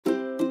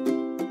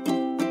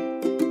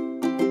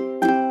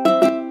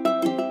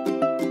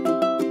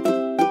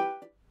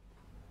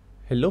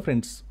Hello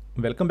friends,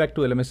 welcome back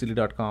to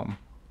lmscd.com.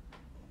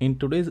 In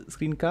today's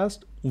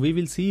screencast, we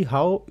will see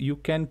how you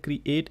can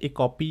create a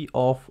copy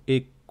of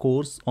a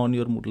course on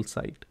your Moodle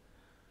site.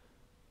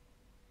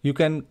 You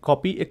can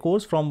copy a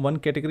course from one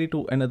category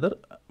to another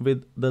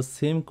with the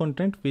same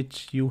content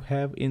which you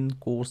have in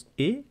course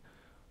A,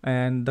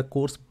 and the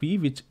course B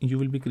which you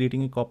will be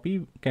creating a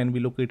copy can be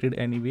located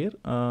anywhere.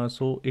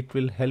 So it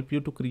will help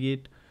you to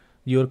create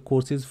your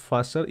courses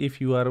faster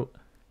if you are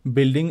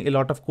building a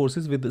lot of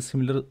courses with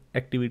similar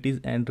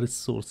activities and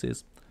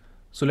resources.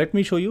 So let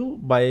me show you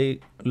by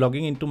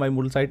logging into my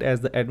Moodle site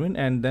as the admin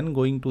and then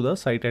going to the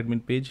site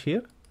admin page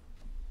here.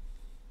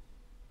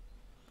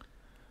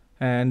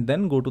 And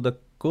then go to the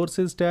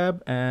courses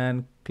tab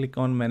and click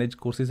on manage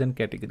courses and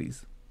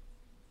categories.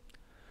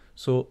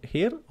 So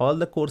here all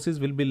the courses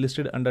will be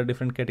listed under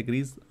different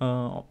categories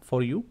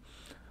for you.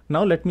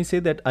 Now let me say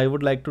that I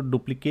would like to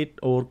duplicate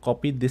or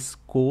copy this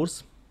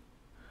course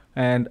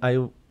and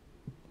I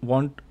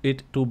want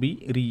it to be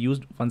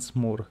reused once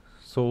more.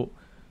 So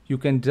you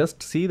can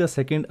just see the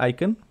second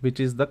icon, which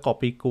is the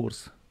copy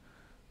course.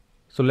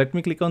 So let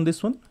me click on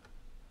this one.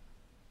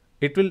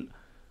 It will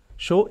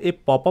show a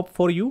pop-up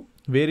for you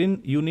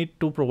wherein you need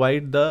to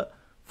provide the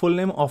full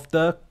name of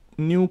the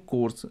new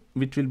course,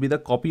 which will be the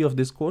copy of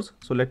this course.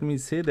 So let me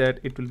say that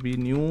it will be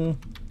new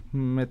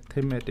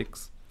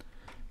mathematics,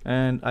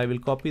 and I will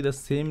copy the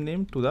same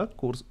name to the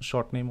course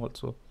short name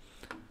also.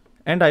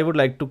 And I would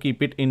like to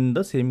keep it in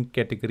the same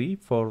category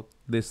for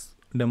this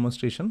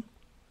demonstration.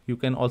 You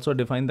can also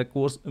define the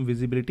course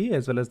visibility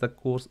as well as the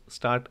course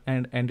start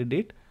and end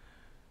date.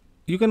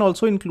 You can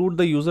also include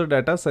the user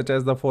data such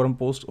as the forum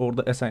post or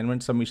the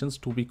assignment submissions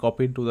to be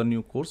copied to the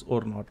new course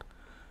or not.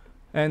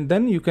 And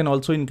then you can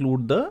also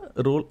include the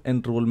roll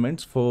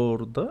enrollments for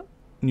the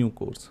new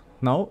course.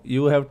 Now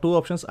you have two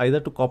options,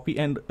 either to copy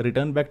and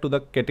return back to the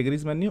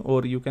categories menu,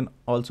 or you can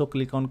also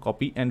click on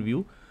copy and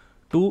view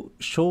to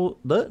show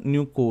the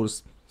new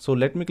course. So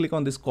let me click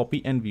on this copy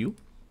and view.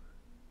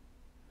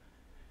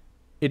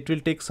 It will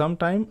take some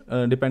time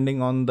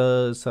depending on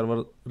the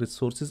server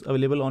resources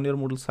available on your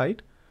Moodle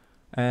site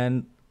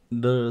and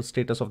the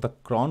status of the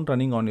cron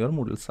running on your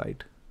Moodle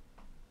site.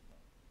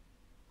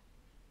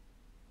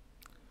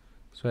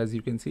 So as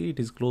you can see, it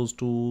is close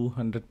to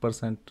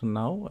 100%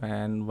 now,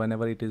 and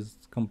whenever it is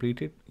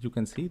completed, you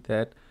can see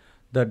that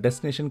the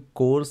destination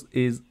course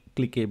is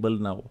clickable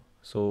now.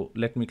 So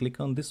let me click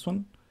on this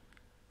one.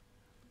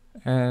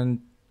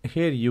 And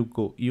here you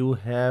go, you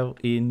have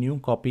a new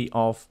copy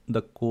of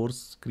the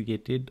course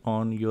created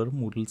on your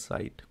Moodle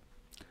site.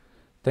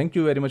 Thank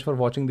you very much for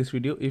watching this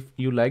video. If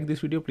you like this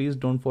video, please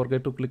don't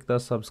forget to click the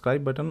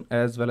subscribe button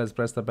as well as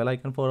press the bell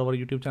icon for our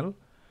YouTube channel.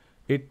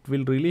 It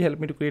will really help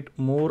me to create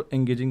more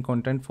engaging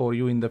content for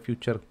you in the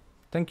future.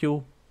 Thank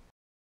you.